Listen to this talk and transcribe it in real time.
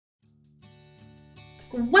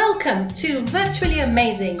Welcome to Virtually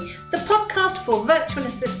Amazing, the podcast for virtual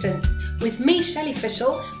assistants with me, Shelley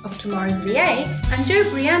Fishel of Tomorrow's VA and Joe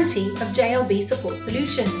Brianti of JLB Support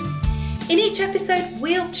Solutions. In each episode,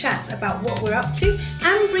 we'll chat about what we're up to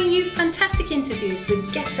and bring you fantastic interviews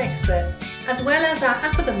with guest experts, as well as our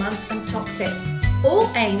App of the Month and top tips,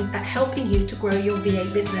 all aimed at helping you to grow your VA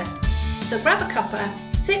business. So grab a cuppa,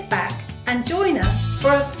 sit back and join us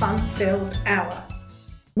for a fun-filled hour.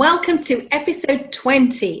 Welcome to episode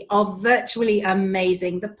 20 of Virtually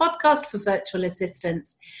Amazing, the podcast for virtual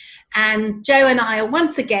assistants. And Joe and I are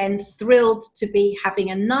once again thrilled to be having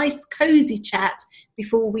a nice cozy chat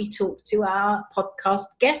before we talk to our podcast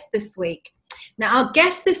guest this week. Now, our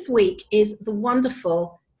guest this week is the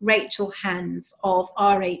wonderful Rachel Hands of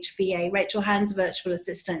RHVA, Rachel Hands Virtual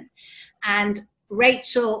Assistant. And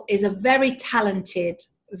Rachel is a very talented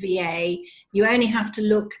VA. You only have to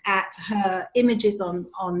look at her images on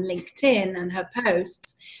LinkedIn and her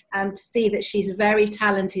posts to see that she's very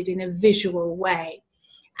talented in a visual way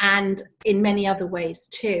and in many other ways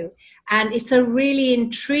too. And it's a really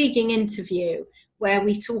intriguing interview where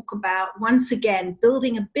we talk about, once again,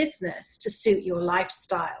 building a business to suit your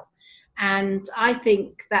lifestyle. And I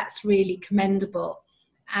think that's really commendable.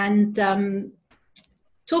 And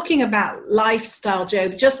talking about lifestyle, Joe,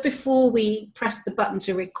 just before we press the button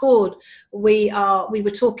to record, we were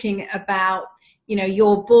talking about, you know,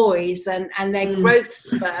 your boys and their growth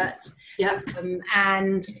spurt,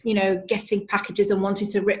 and, you know, getting packages and wanting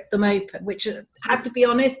to rip them open, which I have to be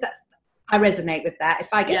honest, I resonate with that. If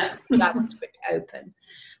I get I want to rip it open.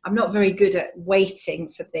 I'm not very good at waiting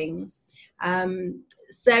for things.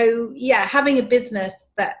 So yeah, having a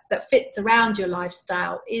business that fits around your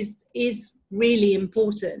lifestyle is really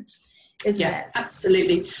important, isn't it?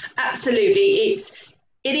 Absolutely.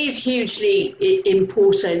 It is hugely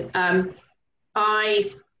important.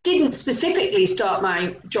 I didn't specifically start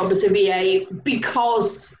my job as a VA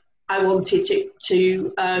because I wanted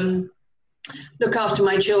to look after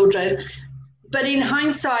my children. But in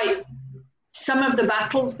hindsight, some of the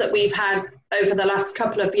battles that we've had over the last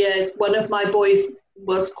couple of years, one of my boys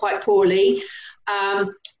was quite poorly,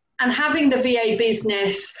 and having the VA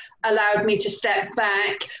business allowed me to step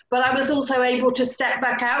back, but I was also able to step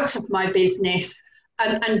back out of my business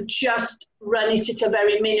and just run it at a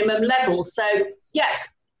very minimum level. So yeah,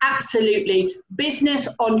 absolutely, business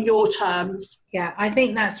on your terms. Yeah, I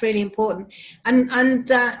think that's really important. And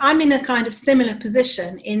I'm in a kind of similar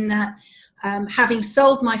position in that having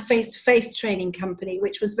sold my face-to-face training company,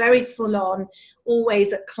 which was very full on,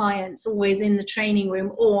 always at clients, always in the training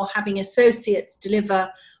room, or having associates deliver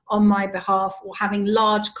on my behalf, or having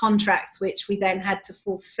large contracts which we then had to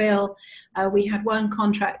fulfill. We had one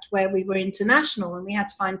contract where we were international and we had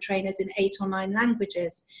to find trainers in 8 or 9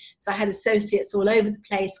 languages. So I had associates all over the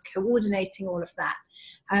place coordinating all of that.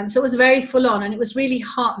 So it was very full on, and it was really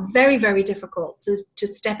hard, very, very difficult to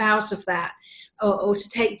step out of that or to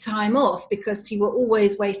take time off, because you were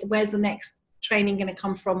always waiting, where's the next training going to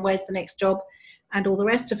come from, where's the next job, and all the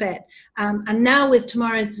rest of it. And now with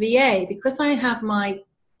Tomorrow's VA, because I have my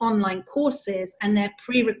online courses and they're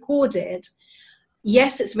pre-recorded,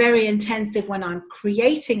 yes, it's very intensive when I'm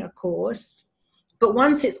creating a course, but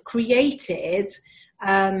once it's created,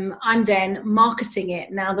 I'm then marketing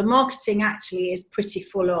it. Now the marketing actually is pretty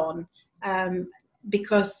full on,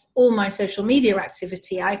 because all my social media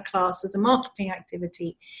activity I class as a marketing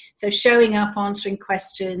activity. So showing up, answering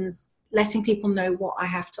questions, letting people know what I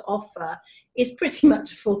have to offer is pretty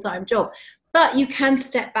much a full-time job, but you can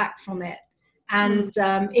step back from it. And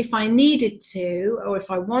if I needed to, or if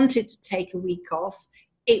I wanted to take a week off,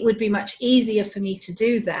 it would be much easier for me to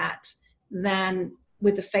do that than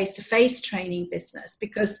with the face-to-face training business,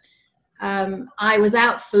 because I was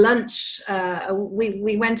out for lunch.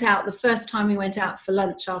 We went out, the first time we went out for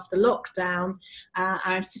lunch after lockdown,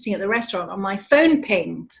 I was sitting at the restaurant and my phone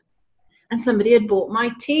pinged and somebody had bought my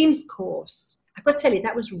Teams course. I've got to tell you,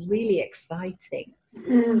 that was really exciting.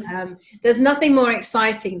 There's nothing more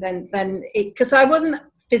exciting than it, because I wasn't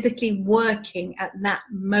physically working at that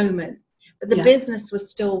moment, but the business was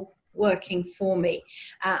still working for me,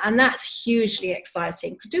 and that's hugely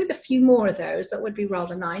exciting. Could do with a few more of those, that would be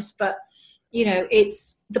rather nice. But you know,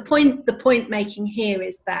 it's the point making here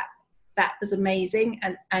is that was amazing,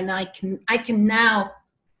 and I can now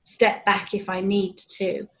step back if I need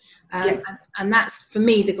to, and that's for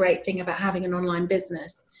me the great thing about having an online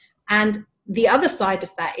business. And the other side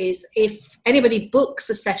of that is, if anybody books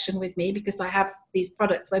a session with me, because I have these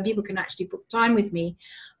products where people can actually book time with me,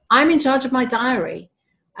 I'm in charge of my diary.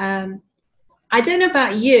 I don't know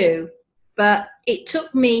about you, but it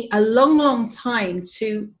took me a long, long time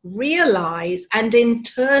to realize and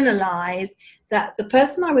internalize that the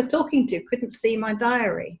person I was talking to couldn't see my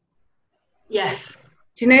diary. Yes.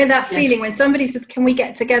 Do you know that feeling when somebody says, can we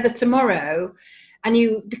get together tomorrow? And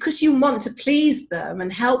you, because you want to please them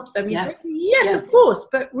and help them, you say, yes, of course.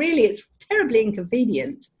 But really, it's terribly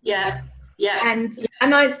inconvenient. Yeah. And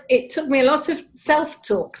it took me a lot of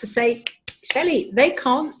self-talk to say, Shelley, they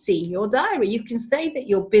can't see your diary. You can say that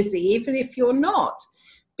you're busy, even if you're not,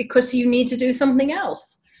 because you need to do something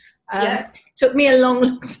else. It took me a long,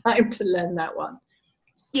 long time to learn that one.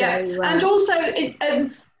 So, and also,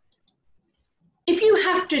 if you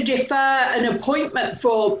have to defer an appointment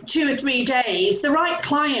for 2 or 3 days, the right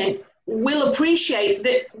client will appreciate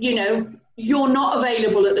that, you know, you're not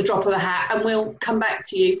available at the drop of a hat and will come back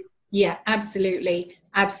to you. Yeah, absolutely.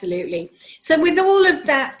 Absolutely. So with all of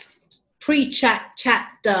that chat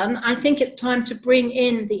done, I think it's time to bring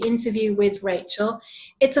in the interview with Rachel.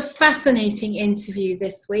 It's a fascinating interview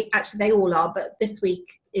this week. Actually, they all are, but this week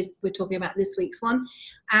we're talking about this week's one.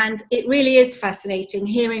 And it really is fascinating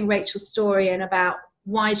hearing Rachel's story and about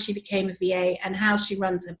why she became a VA and how she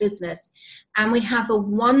runs her business. And we have a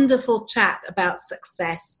wonderful chat about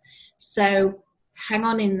success. So hang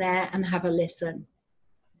on in there and have a listen.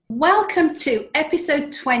 Welcome to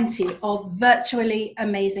episode 20 of Virtually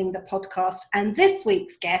Amazing, the podcast. And this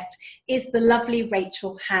week's guest is the lovely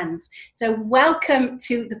Rachel Hands. So welcome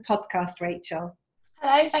to the podcast, Rachel.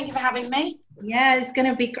 Hello, thank you for having me. Yeah, it's going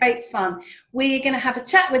to be great fun. We're going to have a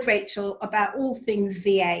chat with Rachel about all things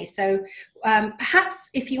VA. So perhaps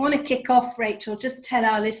if you want to kick off, Rachel, just tell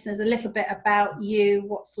our listeners a little bit about you,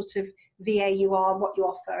 what sort of VA you are, what you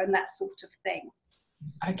offer, and that sort of thing.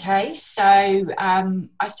 Okay, so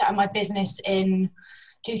I started my business in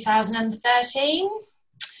 2013,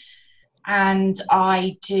 and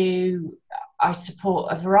I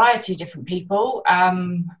support a variety of different people,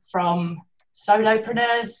 from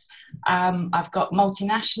solopreneurs. I've got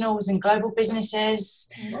multinationals and global businesses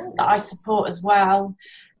that I support as well,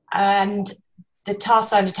 and the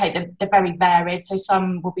tasks I undertake, they're very varied. So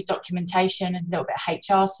some will be documentation and a little bit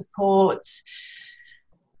of HR support,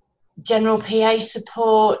 general PA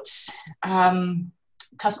support,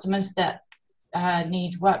 customers that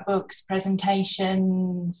need workbooks,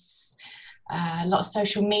 presentations, a lot of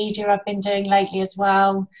social media I've been doing lately as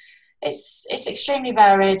well. It's extremely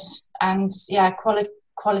varied, and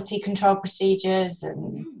quality control procedures,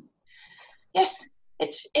 and yes,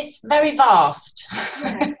 it's very vast.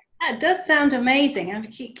 Yeah, that does sound amazing.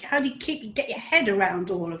 How do you get your head around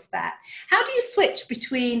all of that? How do you switch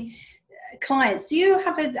between clients? Do you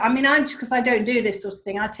have because I don't do this sort of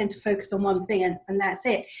thing, I tend to focus on one thing and that's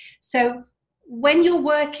it. So when you're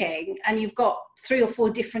working and you've got 3 or 4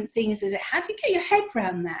 different things in it, how do you get your head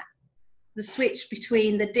around that? The switch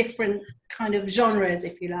between the different kind of genres,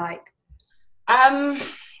 if you like. Well,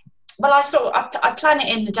 I plan it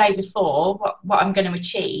in the day before what I'm going to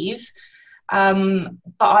achieve, but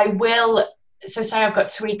I will. So say I've got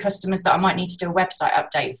 3 customers that I might need to do a website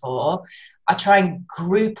update for. I try and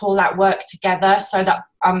group all that work together so that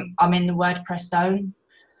I'm in the WordPress zone,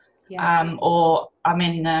 or I'm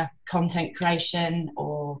in the content creation,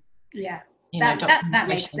 or that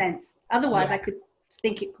makes sense. Otherwise, I could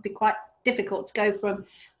think it could be quite difficult to go from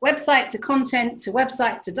website to content to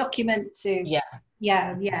website to document to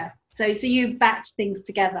So you batch things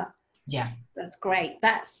together. Yeah, that's great.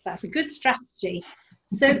 That's a good strategy.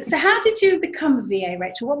 So how did you become a VA,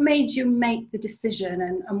 Rachel? What made you make the decision,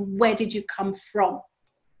 and where did you come from?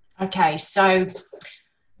 Okay, so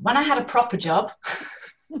when I had a proper job,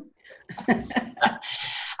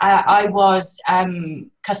 I was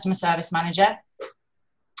customer service manager,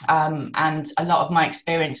 and a lot of my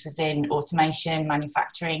experience was in automation,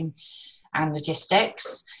 manufacturing, and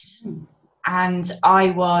logistics. And I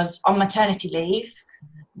was on maternity leave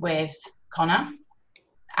with Connor,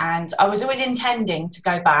 and I was always intending to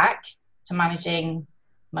go back to managing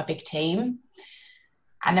my big team.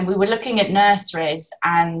 And then we were looking at nurseries,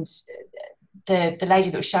 and the lady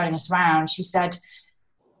that was showing us around, she said,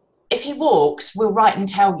 if he walks, we'll write and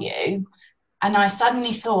tell you. And I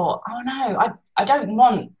suddenly thought, oh no, I don't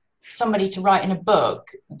want somebody to write in a book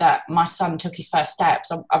that my son took his first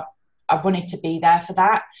steps. I wanted to be there for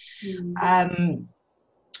that.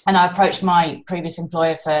 And I approached my previous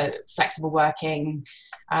employer for flexible working.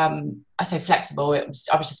 I say flexible,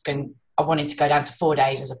 I wanted to go down to 4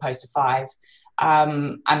 days as opposed to 5.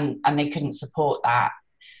 And they couldn't support that.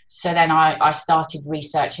 So then I started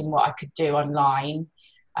researching what I could do online.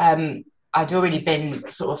 I'd already been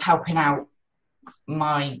sort of helping out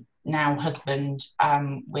my now husband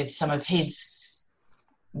with some of his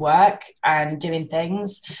work and doing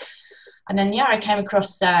things. And then, I came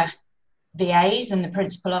across VAs and the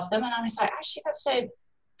principle of them. And I was like, actually,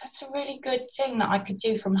 that's a really good thing that I could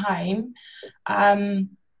do from home.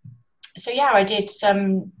 So yeah, I did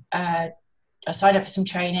some, I signed up for some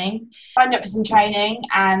training,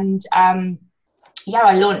 and yeah,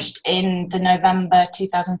 I launched in the November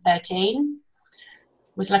 2013.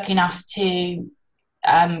 Was lucky enough to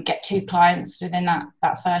get 2 clients within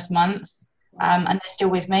that first month, and they're still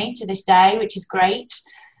with me to this day, which is great.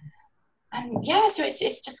 And yeah, so it's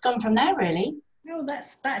just gone from there, really. Oh,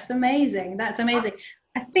 that's amazing. That's amazing.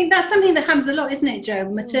 I think that's something that happens a lot, isn't it, Jo?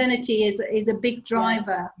 Maternity is a big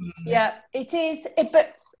driver. Yeah, it is.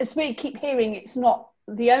 But as we keep hearing, it's not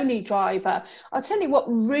the only driver. I'll tell you what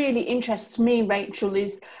really interests me, Rachel,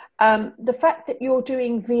 is the fact that you're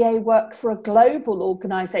doing VA work for a global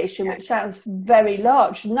organisation, which sounds very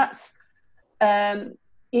large, and that's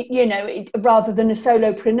rather than a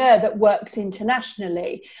solopreneur that works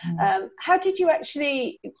internationally. How did you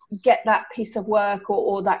actually get that piece of work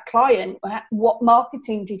or that client? What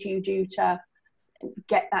marketing did you do to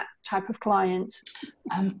get that type of client?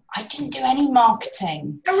 I didn't do any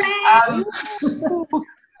marketing.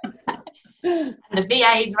 And the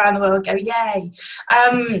VAs around the world go, yay.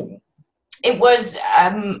 It was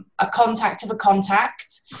a contact of a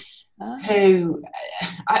contact who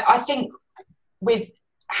I think with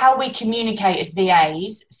how we communicate as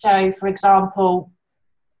VAs. So, for example,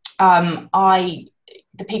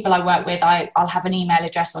 the people I work with, I'll have an email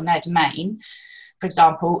address on their domain, for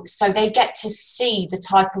example, so they get to see the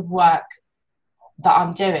type of work that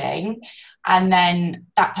I'm doing, and then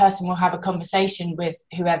that person will have a conversation with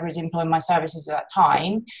whoever is employing my services at that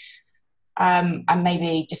time, and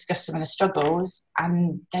maybe discuss some of the struggles,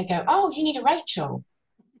 and they go, oh, you need a Rachel,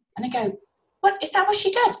 and they go, what, is that what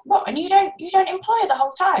she does? What, and you don't employ her the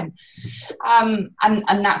whole time?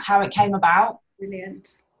 And that's how it came about.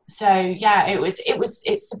 Brilliant. So yeah,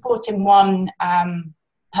 it's supporting one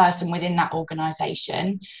person within that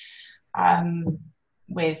organisation,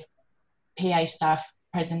 with PA stuff,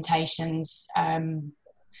 presentations, over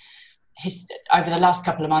the last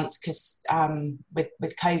couple of months, because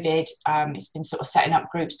with COVID, it's been sort of setting up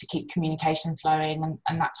groups to keep communication flowing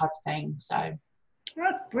and that type of thing. So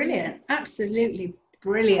that's brilliant. Absolutely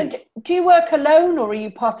brilliant. And do you work alone, or are you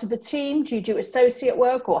part of a team? Do you do associate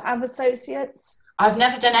work or have associates? I've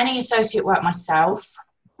never done any associate work myself.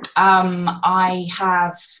 I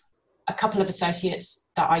have a couple of associates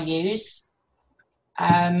that I use.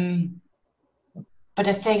 But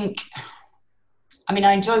I think, I mean,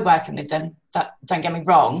 I enjoy working with them, don't get me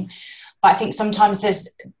wrong, but I think sometimes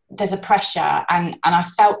there's a pressure, and I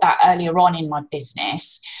felt that earlier on in my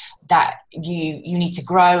business, that you need to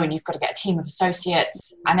grow and you've got to get a team of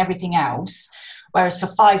associates and everything else. Whereas for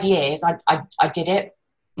 5 years, I did it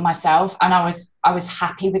myself, and I was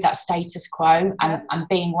happy with that status quo and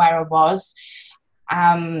being where I was.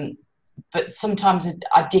 But sometimes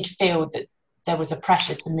I did feel that there was a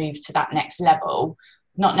pressure to move to that next level,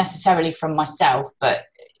 not necessarily from myself, but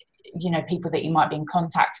people that you might be in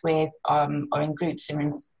contact with, or in groups or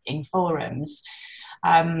in forums.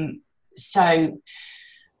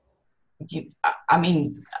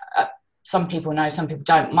 Some people know, some people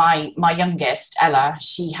don't. My youngest, Ella,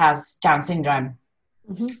 she has Down syndrome.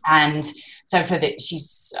 Mm-hmm. And so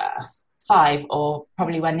she's 5, or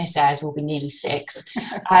probably when this airs will be nearly 6.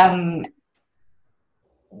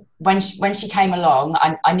 When she came along,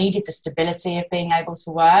 I needed the stability of being able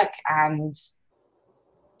to work and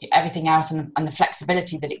everything else, and the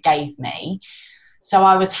flexibility that it gave me. So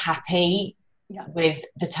I was happy with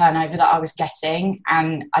the turnover that I was getting,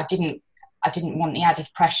 and I didn't want the added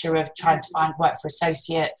pressure of trying to find work for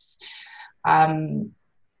associates. So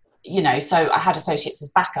I had associates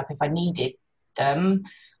as backup if I needed them,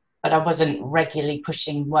 but I wasn't regularly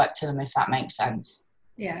pushing work to them, if that makes sense.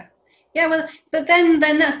 Yeah, well, but then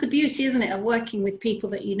that's the beauty, isn't it, of working with people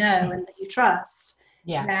that you know and that you trust.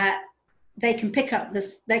 Yeah. That they can pick up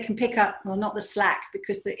well, not the slack,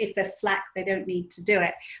 because if there's slack, they don't need to do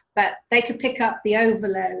it, but they can pick up the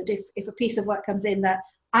overload if a piece of work comes in that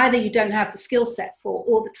either you don't have the skill set for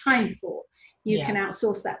or the time for. You can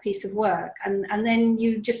outsource that piece of work, and then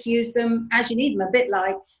you just use them as you need them, a bit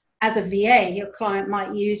like as a VA, your client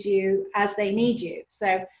might use you as they need you.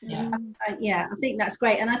 So I think that's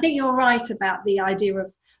great. And I think you're right about the idea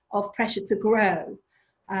of pressure to grow.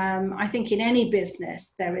 I think in any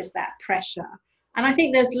business, there is that pressure. And I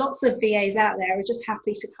think there's lots of VAs out there who are just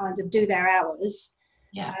happy to kind of do their hours,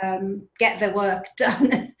 get their work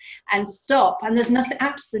done and stop. And there's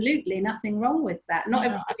absolutely nothing wrong with that. Not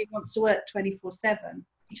everybody wants to work 24/7.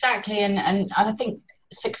 Exactly. And I think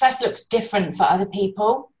success looks different for other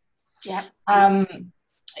people. Yeah.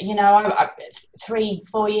 you know,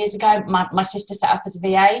 3-4 years ago, my sister set up as a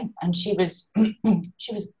VA, and she was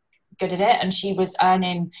she was good at it, and she was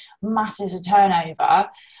earning masses of turnover,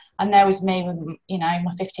 and there was me with, you know,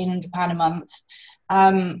 my £1,500 a month,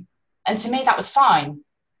 and to me that was fine.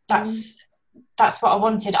 That's what I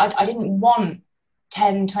wanted. I didn't want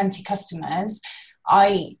 10-20 customers.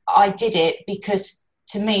 I did it because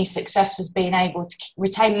to me success was being able to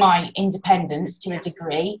retain my independence to a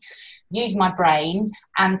degree, use my brain,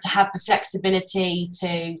 and to have the flexibility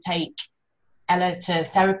to take Ella to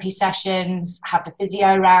therapy sessions, have the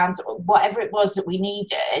physio rounds, or whatever it was that we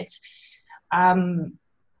needed. And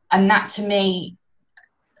that to me,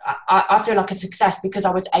 I feel like a success because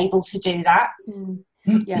I was able to do that.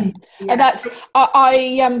 Yeah. And that's,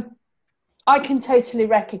 I can totally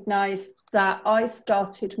recognise that. I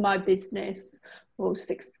started my business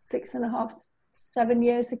 6.5, 7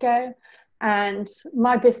 years ago, and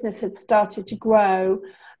my business had started to grow,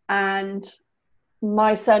 and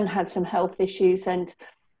my son had some health issues, and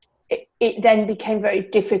it then became very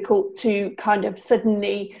difficult to kind of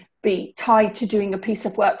suddenly be tied to doing a piece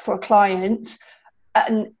of work for a client,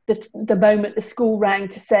 and the moment the school rang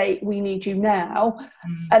to say we need you now,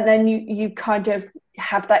 and then you kind of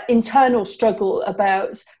have that internal struggle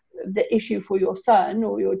about the issue for your son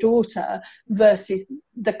or your daughter versus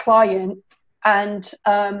the client. And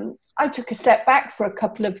I took a step back for a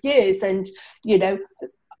couple of years, and you know,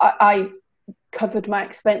 I covered my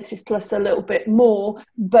expenses plus a little bit more,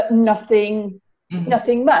 but nothing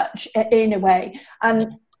much in a way,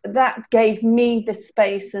 and that gave me the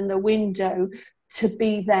space and the window to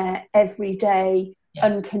be there every day,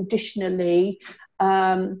 unconditionally,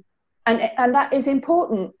 and that is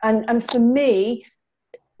important. And for me,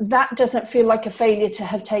 that doesn't feel like a failure to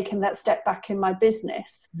have taken that step back in my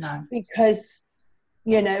business. No, because,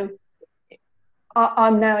 you know,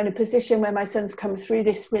 I'm now in a position where my son's come through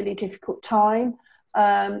this really difficult time,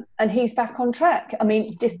 and he's back on track. I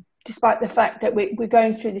mean, despite the fact that we're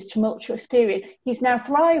going through this tumultuous period, he's now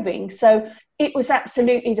thriving. So it was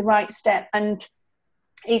absolutely the right step, and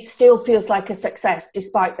it still feels like a success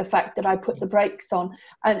despite the fact that I put the brakes on.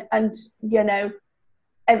 And you know,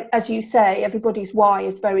 as you say, everybody's why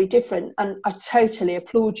is very different, and I totally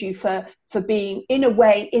applaud you for being, in a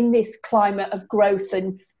way, in this climate of growth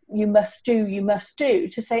and you must do,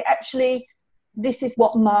 to say, actually, this is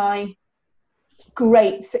what my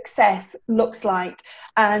great success looks like.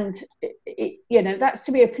 And you know, that's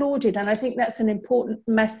to be applauded, and I think that's an important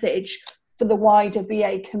message for the wider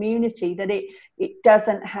VA community, that it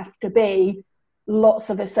doesn't have to be lots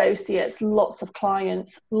of associates, lots of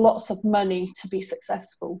clients, lots of money to be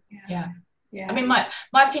successful. Yeah. I mean, my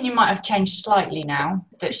opinion might have changed slightly now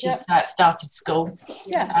that she's started school.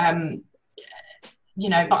 You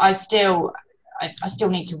know, but I still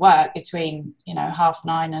need to work between, you know,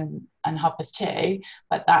 9:30 and 2:30,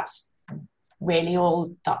 but that's really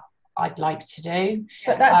all that I'd like to do.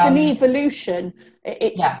 But that's an evolution.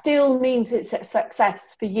 It still means it's a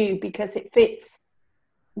success for you because it fits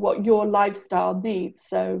what your lifestyle needs.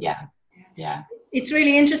 So yeah, it's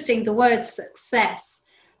really interesting, the word success.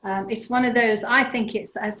 It's one of those, I think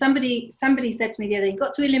it's, somebody said to me the other day, you've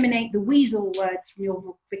got to eliminate the weasel words from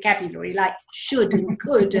your vocabulary, like should and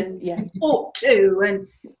could and ought to and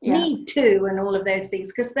need to and all of those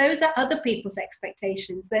things, because those are other people's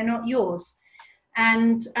expectations, they're not yours.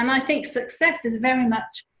 And I think success is very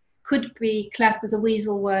much, could be classed as a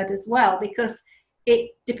weasel word as well, because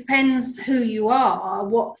it depends who you are,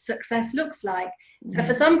 what success looks like. So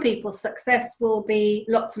for some people, success will be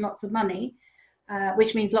lots and lots of money,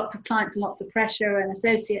 which means lots of clients and lots of pressure and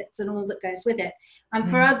associates and all that goes with it. And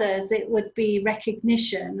for others, it would be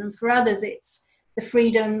recognition. And for others, it's the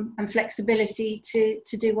freedom and flexibility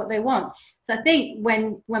to do what they want. So I think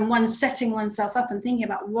when one's setting oneself up and thinking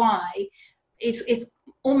about why, it's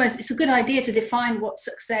a good idea to define what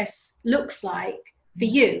success looks like for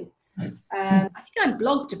you. I think I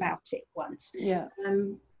blogged about it once.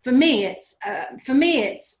 For me, it's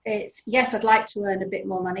yes, I'd like to earn a bit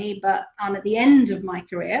more money, but I'm at the end of my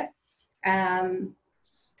career. I'm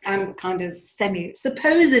kind of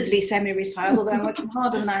supposedly semi-retired, although I'm working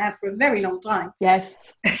harder than I have for a very long time.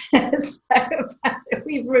 Yes. So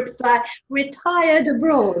we've retired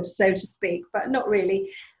abroad, so to speak, but not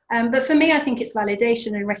really. But for me, I think it's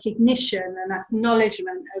validation and recognition and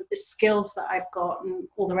acknowledgement of the skills that I've got and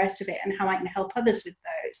all the rest of it, and how I can help others with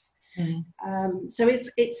those. So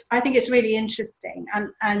I think it's really interesting.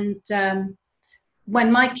 And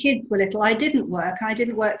when my kids were little, I didn't work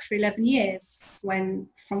for 11 years.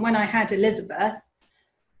 From when I had Elizabeth,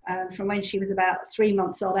 from when she was about 3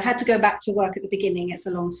 months old, I had to go back to work at the beginning. It's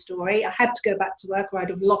a long story. I had to go back to work or I'd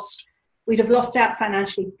have lost we'd have lost out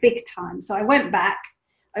financially big time. So I went back.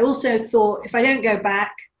 I also thought, if I don't go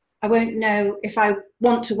back, I won't know if I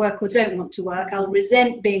want to work or don't want to work. I'll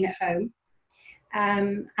resent being at home.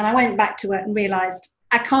 And I went back to work and realised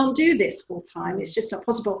I can't do this full time. It's just not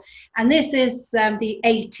possible. And this is the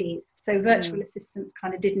 80s. So virtual assistants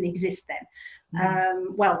kind of didn't exist then.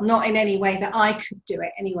 Well, not in any way that I could do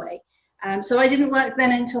it anyway. So I didn't work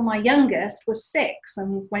then until my youngest was 6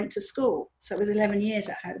 and went to school. So it was 11 years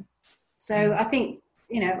at home. So I think,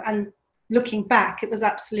 you know, and looking back, it was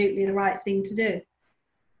absolutely the right thing to do.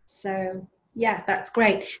 So yeah, that's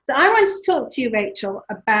great. So I want to talk to you, Rachel,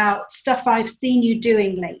 about stuff I've seen you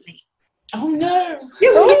doing lately. Oh no!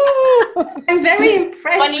 I'm very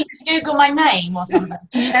impressed. I need to Google my name or something.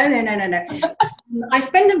 No. I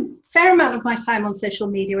spend a fair amount of my time on social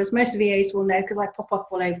media, as most VAs will know, because I pop up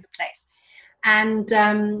all over the place. And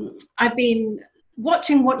I've been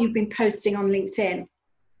watching what you've been posting on LinkedIn.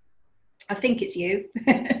 I think it's you.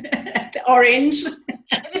 Orange.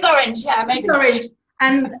 If it's orange, yeah, maybe. It's orange.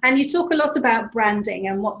 And you talk a lot about branding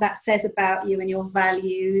and what that says about you and your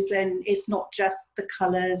values, and it's not just the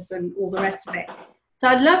colours and all the rest of it. So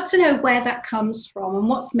I'd love to know where that comes from and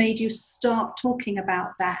what's made you start talking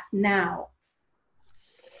about that now.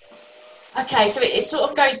 Okay, so it sort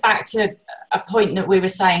of goes back to a point that we were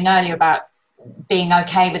saying earlier about being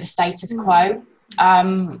okay with the status quo.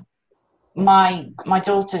 My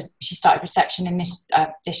daughter, she started reception in this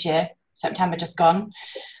year, September just gone.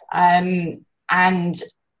 And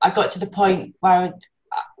I got to the point where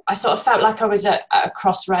I sort of felt like I was at a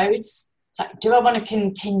crossroads. It's like, do I want to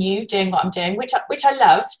continue doing what I'm doing, which I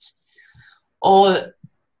loved, or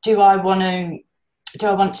do I want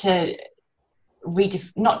to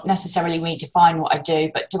not necessarily redefine what I do,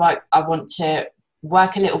 but do I want to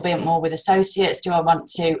work a little bit more with associates? Do I want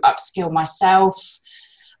to upskill myself?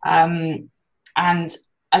 And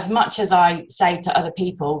as much as I say to other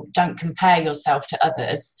people, don't compare yourself to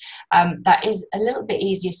others, that is a little bit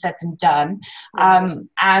easier said than done. And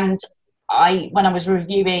when I was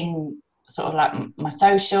reviewing sort of like my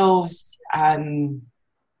socials, my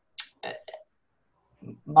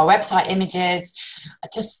website images,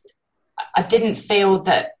 I didn't feel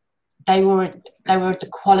that they were the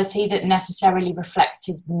quality that necessarily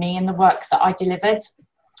reflected me and the work that I delivered.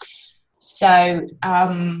 So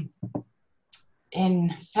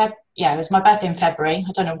it was my birthday in February.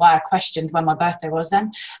 I don't know why I questioned when my birthday was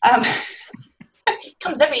then.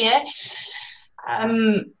 Comes every year.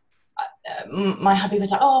 My hubby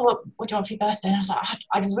was like, oh, what do you want for your birthday? And I was like,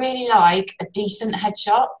 I'd really like a decent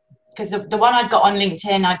headshot, because the one I'd got on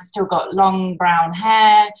LinkedIn, I'd still got long brown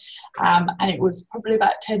hair, and it was probably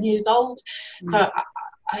about 10 years old. So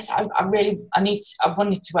I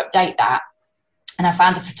wanted to update that, and I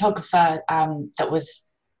found a photographer that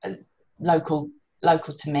was local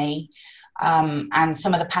to me, and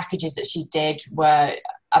some of the packages that she did were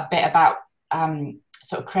a bit about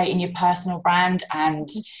sort of creating your personal brand, and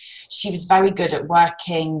she was very good at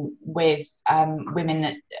working with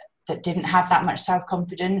women that didn't have that much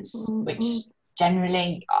self-confidence, which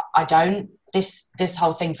generally I don't. This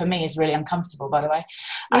whole thing for me is really uncomfortable, by the way.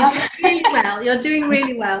 You're doing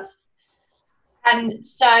really well. And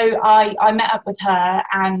so I met up with her,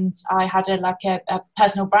 and I had a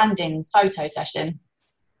personal branding photo session,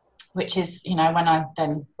 which is, you know, when I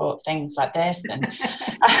then bought things like this and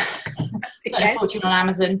spent a fortune on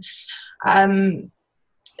Amazon.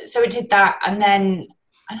 So we did that, and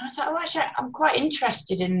I was like, oh, actually, I'm quite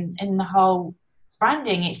interested in the whole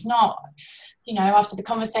branding. It's not, you know, after the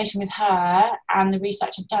conversation with her and the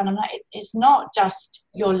research I've done, I'm like, it's not just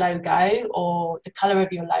your logo or the colour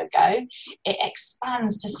of your logo. It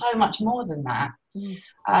expands to so much more than that,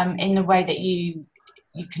 in the way that you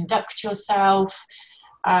conduct yourself,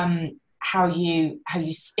 how you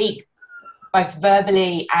speak, both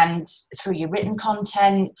verbally and through your written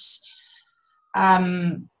content.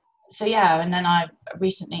 So yeah, and then I've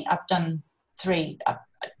done 3.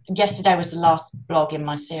 Yesterday was the last blog in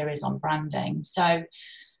my series on branding. So,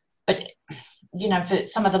 but you know, for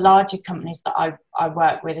some of the larger companies that I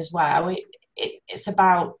work with as well, it's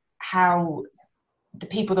about how the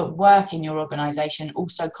people that work in your organisation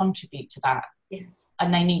also contribute to that. Yeah.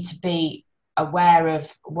 And they need to be aware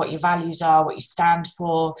of what your values are, what you stand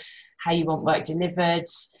for, how you want work delivered.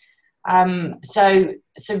 So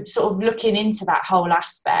sort of looking into that whole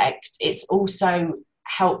aspect, it's also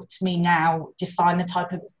helped me now define the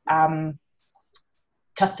type of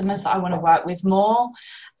customers that I want to work with more,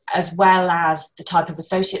 as well as the type of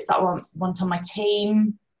associates that I want on my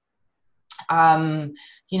team.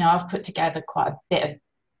 You know, I've put together quite a bit of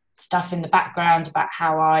stuff in the background about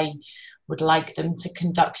how I would like them to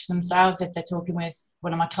conduct themselves if they're talking with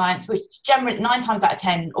one of my clients, which generally 9 times out of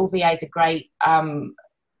 10, all VAs are great,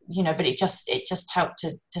 you know, but it just helped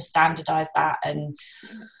to standardize that, and,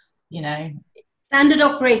 you know. Standard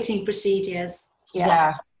operating procedures.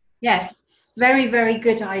 Yeah. Yes. Very, very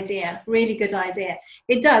good idea. Really good idea.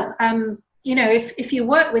 It does. You know, if you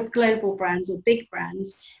work with global brands or big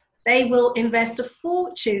brands, they will invest a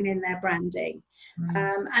fortune in their branding.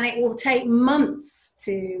 And it will take months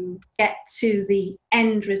to get to the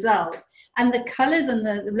end result. And the colours and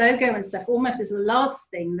the logo and stuff almost is the last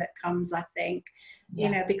thing that comes, I think, you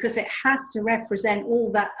know, because it has to represent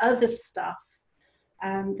all that other stuff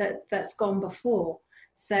that's gone before.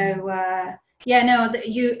 So, yeah, no,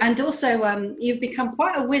 you, and also you've become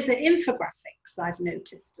quite a whiz at infographics, I've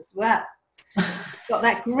noticed as well. Got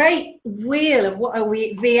that great wheel of what a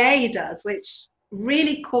VA does, which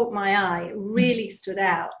really caught my eye, really stood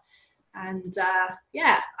out. And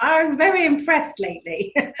yeah, I'm very impressed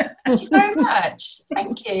lately. Thank you very much.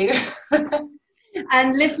 Thank you.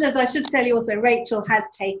 And listeners, I should tell you also, Rachel has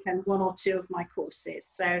taken 1 or 2 of my courses.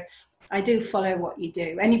 So I do follow what you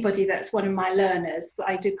do. Anybody that's one of my learners,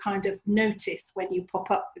 I do kind of notice when you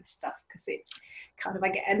pop up with stuff, because it's kind of, I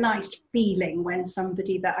get a nice feeling when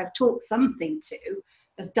somebody that I've taught something to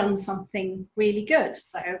has done something really good.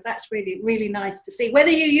 So that's really, really nice to see.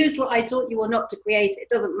 Whether you use what I taught you or not to create it,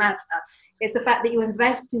 doesn't matter. It's the fact that you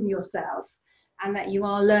invest in yourself and that you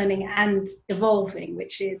are learning and evolving,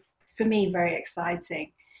 which is, for me, very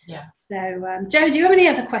exciting. Yeah. So, Jo, do you have any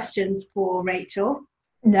other questions for Rachel?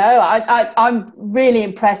 No, I'm really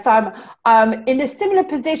impressed. I'm in a similar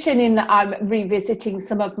position in that I'm revisiting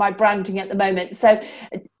some of my branding at the moment. So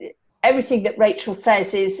everything that Rachel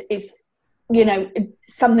says is you know,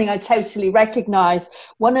 something I totally recognise.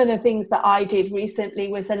 One of the things that I did recently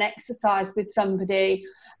was an exercise with somebody,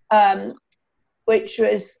 which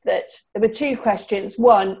was that there were 2 questions.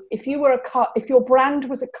 One, if you were a car, if your brand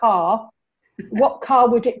was a car, what car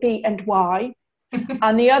would it be and why?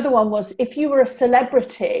 And the other one was, if you were a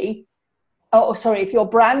celebrity, if your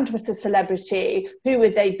brand was a celebrity, who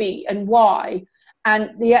would they be and why?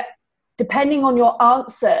 And depending on your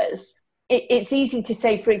answers, it's easy to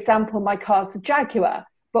say, for example, my car's a Jaguar,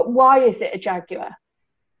 but why is it a Jaguar?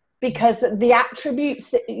 Because the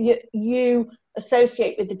attributes that you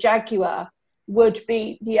associate with the Jaguar would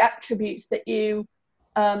be the attributes that you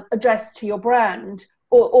address to your brand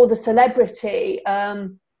or the celebrity.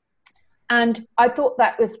 And I thought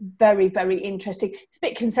that was very, very interesting. It's a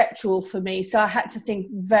bit conceptual for me, so I had to think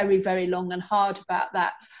very, very long and hard about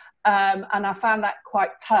that. And I found that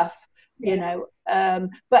quite tough, you know.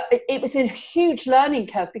 But it was a huge learning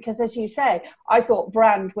curve because, as you say, I thought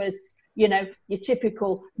brand was, you know, your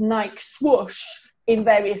typical Nike swoosh in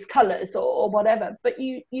various colours or whatever. But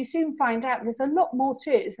you soon find out there's a lot more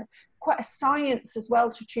to it. It's quite a science as well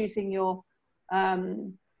to choosing your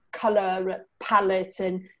colour palette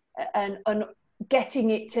and getting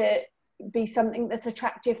it to be something that's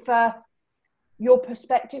attractive for your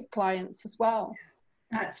prospective clients as well.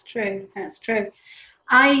 That's true. That's true.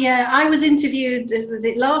 I was interviewed, was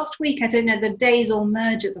it last week? I don't know, the days all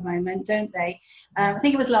merge at the moment, don't they? I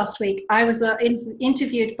think it was last week. I was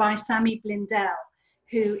interviewed by Sammy Blindell,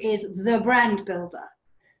 who is the brand builder.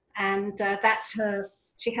 And that's her,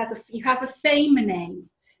 you have a fame name.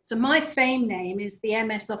 So my fame name is the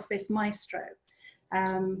MS Office Maestro.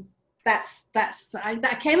 I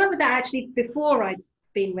came up with that actually before I'd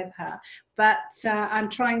been with her, but I'm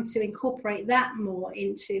trying to incorporate that more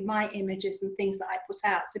into my images and things that I put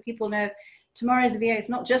out, so people know tomorrow's VA is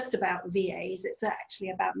not just about VAs, it's actually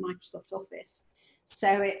about Microsoft Office.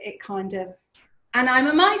 So it kind of, and I'm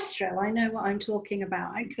a maestro, I know what I'm talking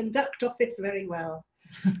about, I conduct Office very well.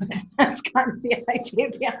 That's kind of the idea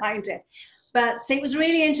behind it. But it was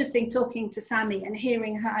really interesting talking to Sammy and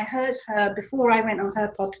hearing her. I heard her before I went on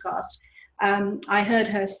her podcast. I heard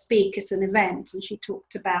her speak at an event, and she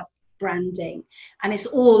talked about branding, and it's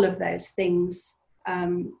all of those things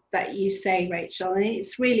that you say, Rachel, and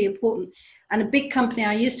it's really important. And a big company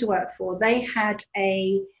I used to work for, they had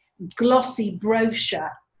a glossy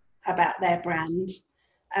brochure about their brand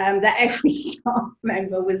that every staff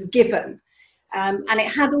member was given. And it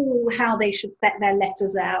had all how they should set their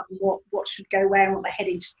letters out, and what should go where, and what the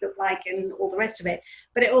heading should look like, and all the rest of it.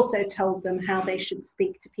 But it also told them how they should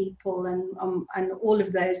speak to people, and all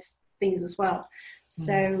of those things as well.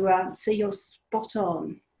 So so you're spot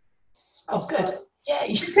on. Oh, good. Yeah.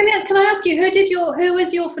 Can I ask you, who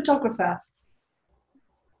was your photographer?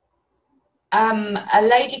 A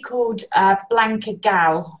lady called Blanca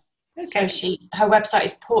Gal. So her website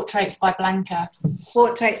is Portraits by Blanca.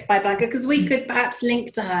 Portraits by Blanca, because we could perhaps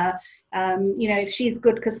link to her. If she's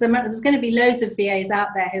good, because there's going to be loads of VAs out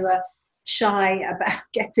there who are shy about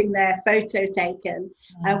getting their photo taken.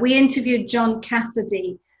 We interviewed John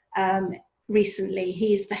Cassidy recently.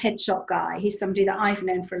 He's the headshot guy. He's somebody that I've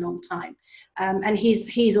known for a long time, and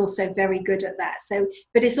he's also very good at that. So,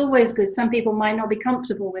 but it's always good. Some people might not be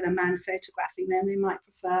comfortable with a man photographing them. They might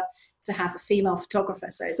prefer to have a female photographer.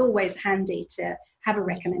 So it's always handy to have a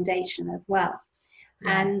recommendation as well.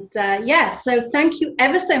 Yeah. And so thank you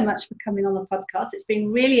ever so much for coming on the podcast. It's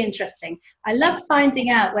been really interesting. I love finding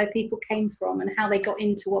out where people came from and how they got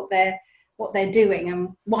into what they're doing and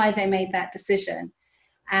why they made that decision.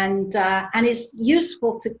 And it's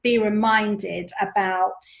useful to be reminded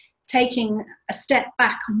about taking a step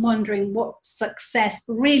back and wondering what success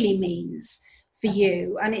really means for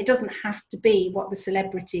you, and it doesn't have to be what the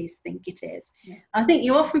celebrities think it is. Yeah. I think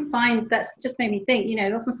you often find, that's just made me think, you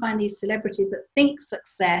often find these celebrities that think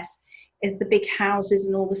success is the big houses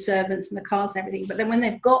and all the servants and the cars and everything, but then when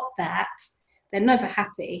they've got that, they're never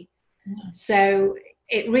happy. So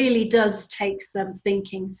it really does take some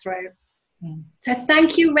thinking through. So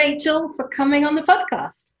thank you, Rachel, for coming on the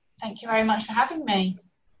podcast. Thank you very much for having me.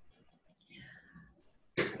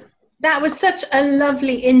 That was such a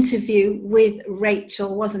lovely interview with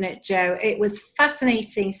Rachel, wasn't it, Jo? It was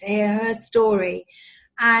fascinating to hear her story,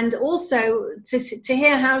 and also to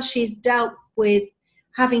hear how she's dealt with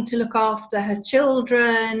having to look after her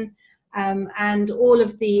children, and all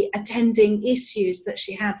of the attending issues that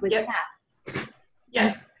she had with that. Yeah.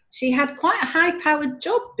 And she had quite a high-powered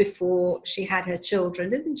job before she had her children,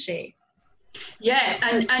 didn't she? Yeah,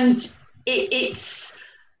 and it's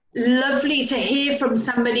lovely to hear from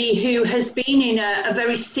somebody who has been in a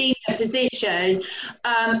very senior position,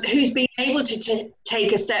 who's been able to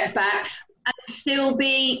take a step back and still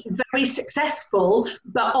be very successful,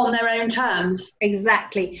 but on their own terms.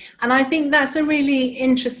 Exactly. And I think that's a really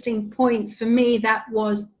interesting point. For me, that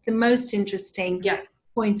was the most interesting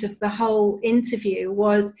point of the whole interview,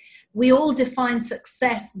 was we all define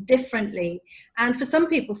success differently. And for some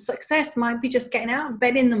people, success might be just getting out of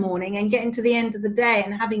bed in the morning and getting to the end of the day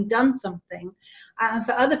and having done something. And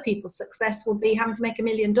for other people, success will be having to make $1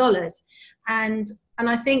 million. And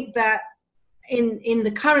I think that in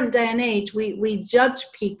the current day and age, we judge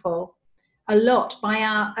people a lot by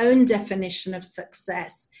our own definition of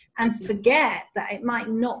success and forget that it might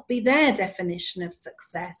not be their definition of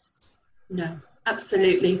success. No,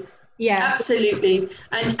 absolutely. Yeah, absolutely.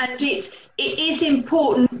 And it is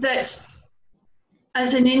important that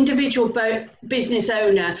as an individual business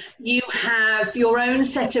owner, you have your own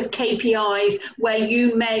set of KPIs where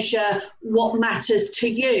you measure what matters to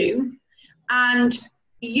you, and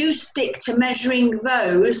you stick to measuring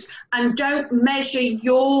those and don't measure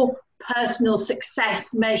your personal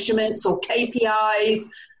success measurements or KPIs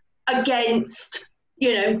against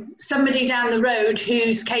somebody down the road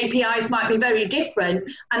whose KPIs might be very different,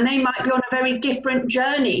 and they might be on a very different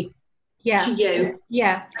journey to you.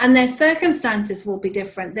 Yeah, and their circumstances will be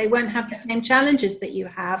different. They won't have the same challenges that you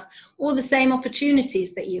have or the same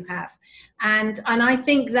opportunities that you have. And I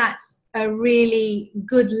think that's a really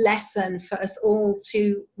good lesson for us all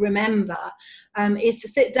to remember, is to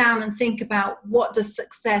sit down and think about, what does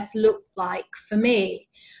success look like for me?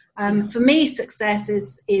 For me, success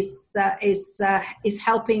is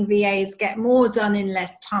helping VAs get more done in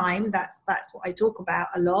less time. That's what I talk about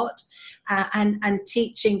a lot, and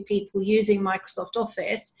teaching people using Microsoft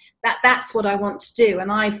Office. That's what I want to do. And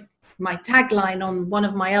my tagline on one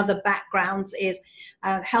of my other backgrounds is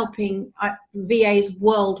helping VAs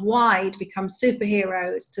worldwide become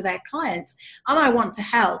superheroes to their clients. And I want to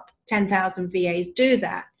help 10,000 VAs do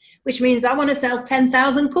that, which means I want to sell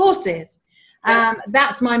 10,000 courses.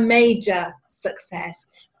 That's my major success.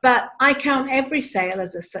 But I count every sale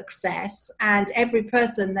as a success, and every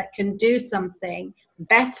person that can do something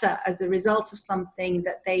better as a result of something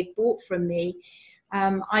that they've bought from me,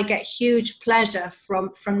 I get huge pleasure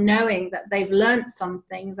from knowing that they've learned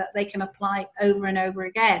something that they can apply over and over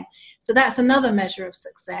again. So that's another measure of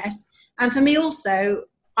success. And for me also,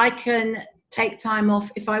 I can take time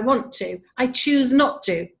off if I want to. I choose not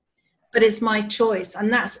to, but it's my choice.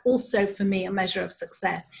 And that's also for me a measure of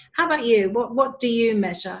success. How about you? What do you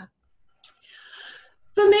measure?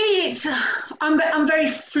 For me, I'm very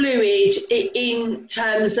fluid in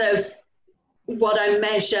terms of what I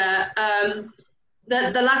measure.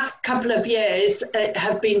 The last couple of years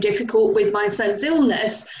have been difficult with my son's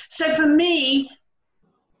illness. So for me,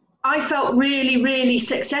 I felt really, really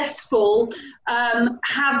successful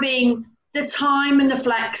having the time and the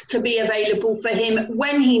flex to be available for him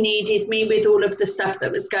when he needed me with all of the stuff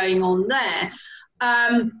that was going on there.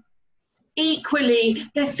 Equally,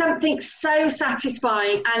 there's something so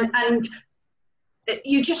satisfying and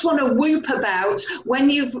you just want to whoop about when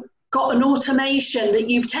you've got an automation that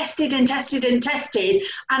you've tested and tested and tested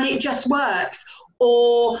and it just works.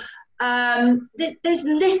 Or there's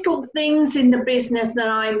little things in the business that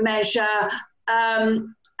I measure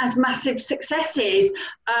as massive successes.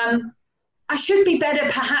 I should be better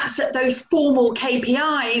perhaps at those formal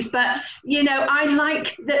KPIs, but you know, I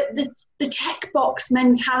like the checkbox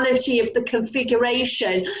mentality of the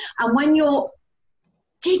configuration. And when you're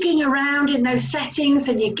digging around in those settings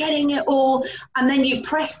and you're getting it all, and then you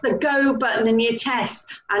press the go button and you test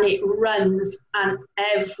and it runs and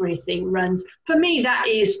everything runs. For me, that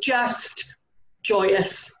is just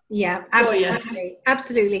joyous. Yeah, absolutely.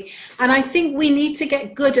 Absolutely. And I think we need to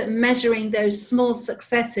get good at measuring those small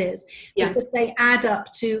successes because they add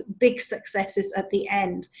up to big successes at the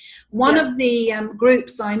end. One of the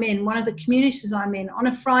groups I'm in, one of the communities I'm in, on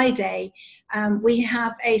a Friday, we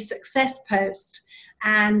have a success post,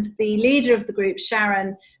 and the leader of the group,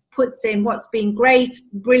 Sharon, puts in what's been great,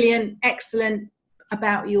 brilliant, excellent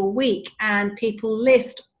about your week, and people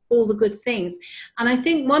list all the good things. And I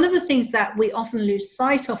think one of the things that we often lose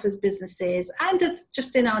sight of as businesses, and as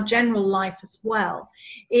just in our general life as well,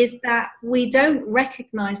 is that we don't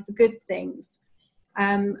recognize the good things.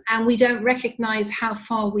 And we don't recognize how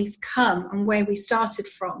far we've come and where we started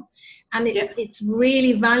from. And it's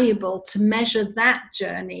really valuable to measure that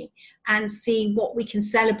journey and see what we can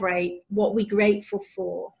celebrate, what we're grateful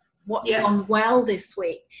for, what's gone well this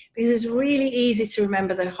week. Because it's really easy to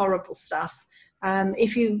remember the horrible stuff.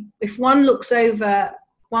 If one looks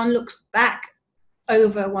back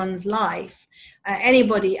over one's life,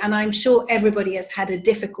 anybody, and I'm sure everybody has had a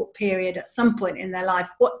difficult period at some point in their life,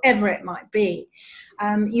 whatever it might be,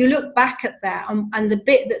 you look back at that and the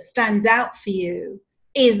bit that stands out for you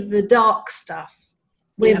is the dark stuff.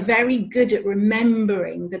 We're very good at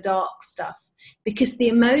remembering the dark stuff because the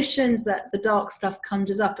emotions that the dark stuff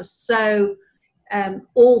conjures up are so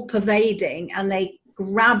all pervading, and they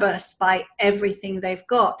grab us by everything they've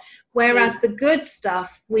got, whereas the good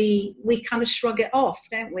stuff we kind of shrug it off,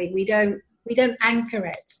 don't we? We don't anchor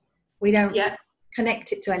it, we don't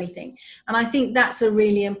connect it to anything. And I think that's a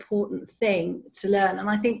really important thing to learn. And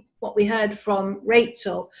I think what we heard from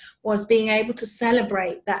Rachel was being able to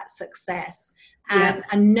celebrate that success and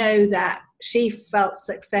know that she felt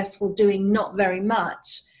successful doing not very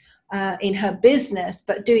much in her business,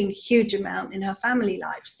 but doing a huge amount in her family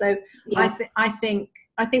life. So I think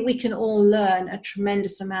we can all learn a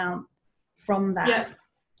tremendous amount from that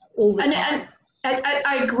all the time. And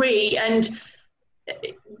I agree. And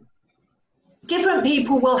different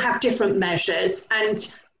people will have different measures.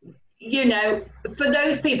 And, you know, for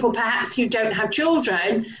those people perhaps who don't have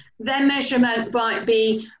children, their measurement might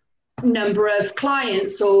be number of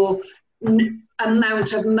clients or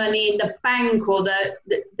amount of money in the bank or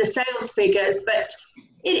the sales figures. But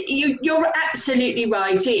you're absolutely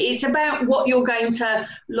right. It's about what you're going to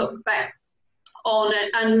look back on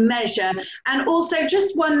and measure. And also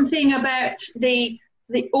just one thing about the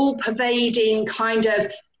all-pervading kind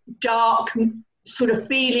of dark sort of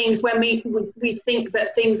feelings when we think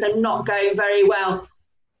that things are not going very well.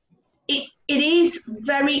 It is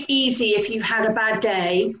very easy if you've had a bad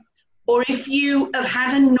day, or if you have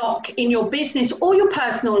had a knock in your business or your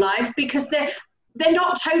personal life, because they're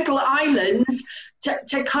not total islands,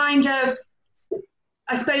 to kind of,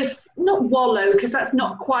 I suppose, not wallow, because that's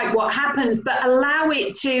not quite what happens, but allow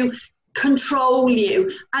it to control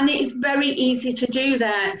you. And it's very easy to do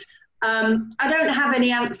that. I don't have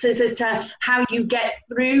any answers as to how you get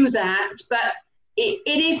through that, but it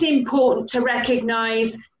is important to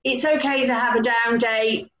recognise it's okay to have a down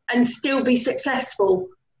day and still be successful.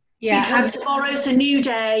 Yeah, because tomorrow's a new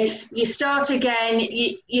day. You start again.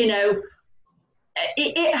 You know,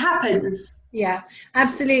 it happens. Yeah,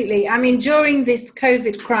 absolutely. I mean, during this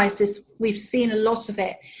COVID crisis, we've seen a lot of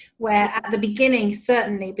it, where at the beginning,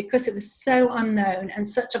 certainly, because it was so unknown and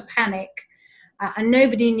such a panic, and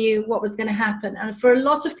nobody knew what was going to happen. And for a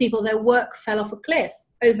lot of people, their work fell off a cliff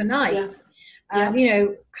overnight. You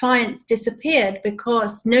know, clients disappeared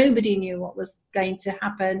because nobody knew what was going to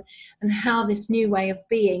happen and how this new way of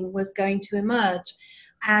being was going to emerge.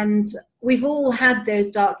 And we've all had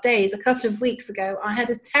those dark days. A couple of weeks ago, I had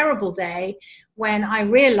a terrible day when I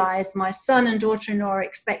realized my son and daughter-in-law are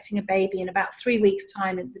expecting a baby in about 3 weeks'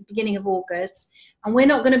 time at the beginning of August. And we're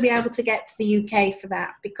not going to be able to get to the UK for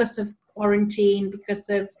that because of quarantine, because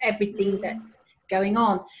of everything that's going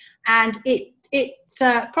on. And it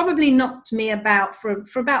probably knocked me about for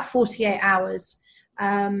about 48 hours.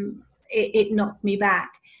 It knocked me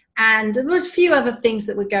back. And there was a few other things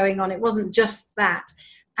that were going on. It wasn't just that.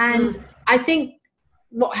 And I think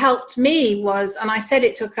what helped me was, and I said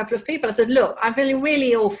it to a couple of people, I said, look, I'm feeling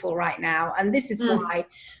really awful right now, and this is why,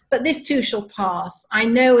 but this too shall pass. I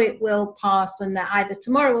know it will pass, and that either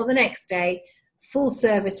tomorrow or the next day, full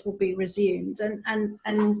service will be resumed. And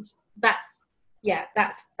that's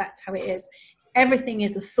how it is. Everything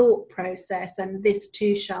is a thought process, and this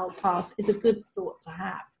too shall pass is a good thought to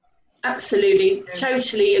have. Absolutely.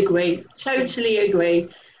 Totally agree.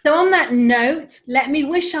 So on that note, let me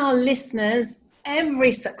wish our listeners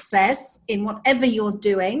every success in whatever you're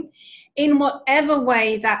doing, in whatever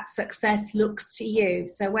way that success looks to you.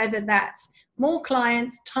 So whether that's more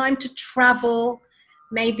clients, time to travel,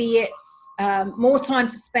 maybe it's more time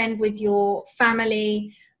to spend with your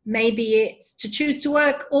family, maybe it's to choose to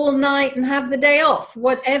work all night and have the day off,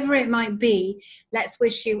 whatever it might be. Let's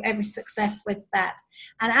wish you every success with that.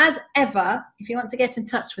 And as ever, if you want to get in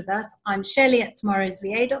touch with us, I'm Shelley at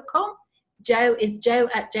tomorrowsva.com. Joe is Joe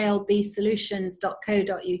at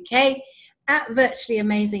jlbsolutions.co.uk. At Virtually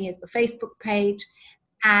Amazing is the Facebook page.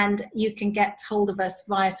 And you can get hold of us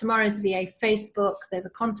via Tomorrow's VA Facebook. There's a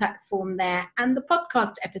contact form there. And the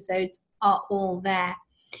podcast episodes are all there.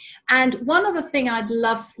 And one other thing I'd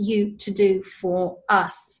love you to do for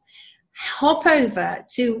us, hop over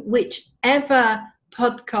to whichever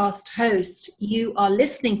podcast host you are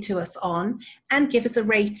listening to us on and give us a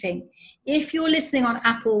rating. If you're listening on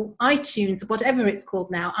Apple iTunes, whatever it's called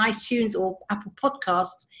now, iTunes or Apple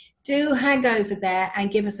Podcasts, do hang over there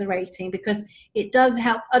and give us a rating, because it does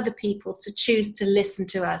help other people to choose to listen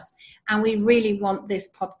to us. And we really want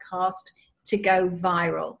this podcast to go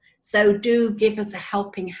viral. So do give us a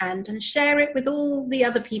helping hand and share it with all the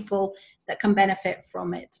other people that can benefit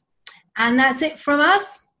from it. And that's it from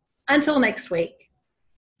us. Until next week.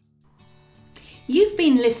 You've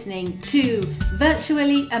been listening to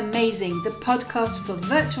Virtually Amazing, the podcast for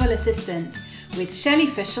virtual assistants with Shelley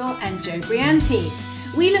Fishel and Joe Brianti.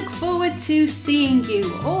 We look forward to seeing you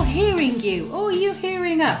or hearing you or you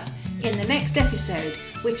hearing us in the next episode,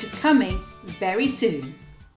 which is coming very soon.